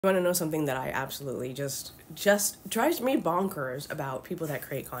You want to know something that I absolutely just drives me bonkers about people that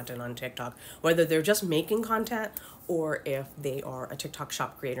create content on TikTok, whether they're just making content or if they are a TikTok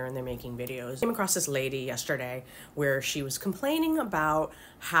shop creator and they're making videos. I came across this lady yesterday where she was complaining about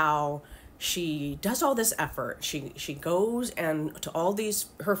how she does all this effort. She goes and to all these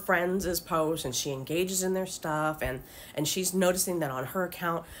her friends' posts and she engages in their stuff and she's noticing that on her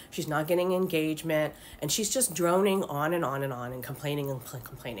account she's not getting engagement and she's just droning on and on and on and complaining and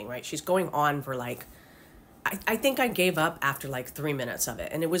complaining, right? She's going on for like I think I gave up after like 3 minutes of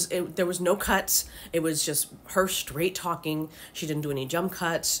it, and there was no cuts. It was just her straight talking. She didn't do any jump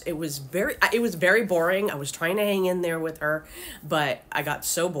cuts. It was very boring. I was trying to hang in there with her, but I got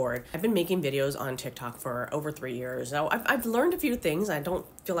so bored. I've been making videos on TikTok for over 3 years. So I've learned a few things. I don't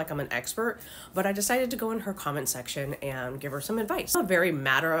feel like I'm an expert, but I decided to go in her comment section and give her some advice. I'm a very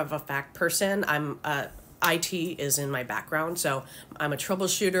matter-of-fact person. IT is in my background, so I'm a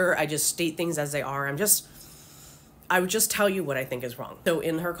troubleshooter. I just state things as they are. I would just tell you what I think is wrong. So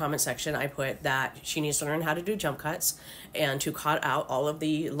in her comment section, I put that she needs to learn how to do jump cuts and to cut out all of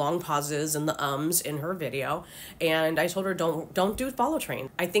the long pauses and the ums in her video. And I told her don't do follow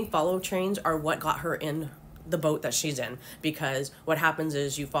trains. I think follow trains are what got her in the boat that she's in, because what happens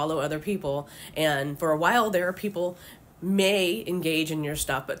is you follow other people, and for a while there, people may engage in your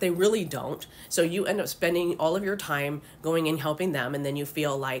stuff, but they really don't. So you end up spending all of your time going and helping them, and then you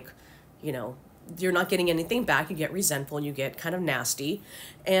feel like, you know, you're not getting anything back. You get resentful, you get kind of nasty.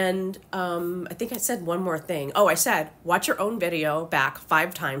 And I think I said one more thing. Oh, I said, watch your own video back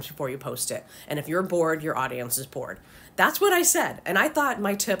 5 times before you post it. And if you're bored, your audience is bored. That's what I said. And I thought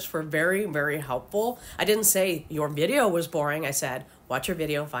my tips were very, very helpful. I didn't say your video was boring. I said, watch your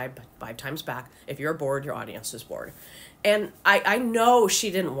video five times back. If you're bored, your audience is bored. And I know she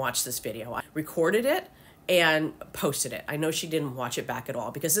didn't watch this video. I recorded it and posted it. I know she didn't watch it back at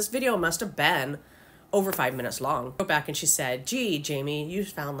all, because this video must have been over 5 minutes long. I wrote back and she said, gee, Jamie, you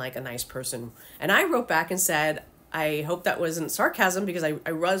sound like a nice person. And I wrote back and said, I hope that wasn't sarcasm, because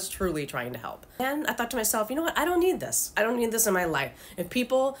I was truly trying to help. And I thought to myself, you know what? I don't need this. I don't need this in my life. If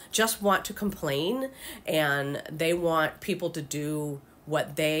people just want to complain and they want people to do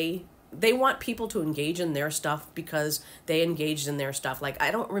what they want people to engage in their stuff because they engaged in their stuff. Like, I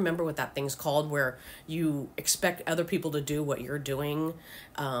don't remember what that thing's called where you expect other people to do what you're doing.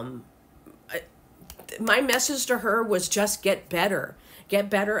 My message to her was just get better. Get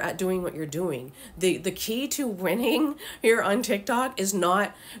better at doing what you're doing. The key to winning here on TikTok is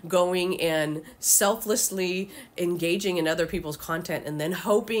not going and selflessly engaging in other people's content and then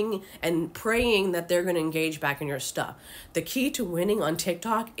hoping and praying that they're going to engage back in your stuff. The key to winning on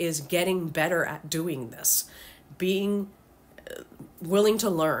TikTok is getting better at doing this. Being willing to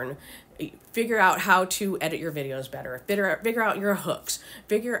learn. Figure out how to edit your videos better. Figure out your hooks.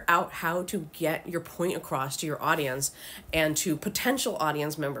 Figure out how to get your point across to your audience and to potential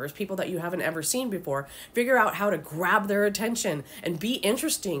audience members, people that you haven't ever seen before. Figure out how to grab their attention and be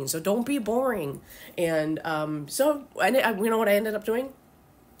interesting. So don't be boring. And so you know what I ended up doing?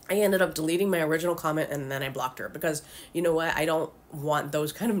 I ended up deleting my original comment, and then I blocked her, because you know what? I don't want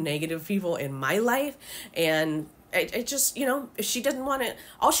those kind of negative people in my life. And I just, you know, if she didn't want it,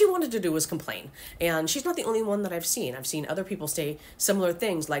 all she wanted to do was complain. And she's not the only one that I've seen. I've seen other people say similar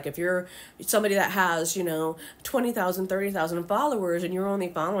things. Like, if you're somebody that has, you know, 20,000, 30,000 followers and you're only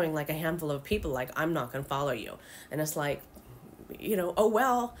following like a handful of people, like, I'm not going to follow you. And it's like, you know, oh,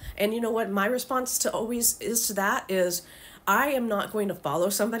 well. And you know what my response to that is, I am not going to follow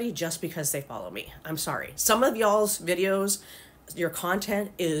somebody just because they follow me. I'm sorry. Some of y'all's videos, your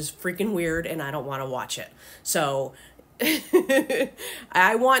content is freaking weird and I don't want to watch it. So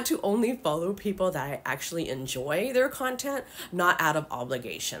I want to only follow people that I actually enjoy their content, not out of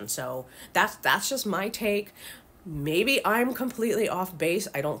obligation. So that's just my take. Maybe I'm completely off base.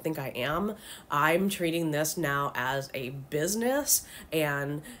 I don't think I am. I'm treating this now as a business,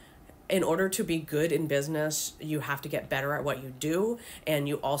 and in order to be good in business, you have to get better at what you do, and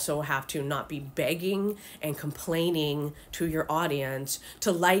you also have to not be begging and complaining to your audience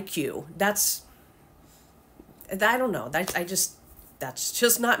to like you. I don't know. That's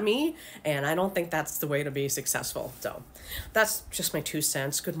just not me, and I don't think that's the way to be successful. So that's just my 2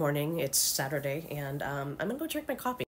 cents. Good morning. It's Saturday, and I'm gonna go drink my coffee.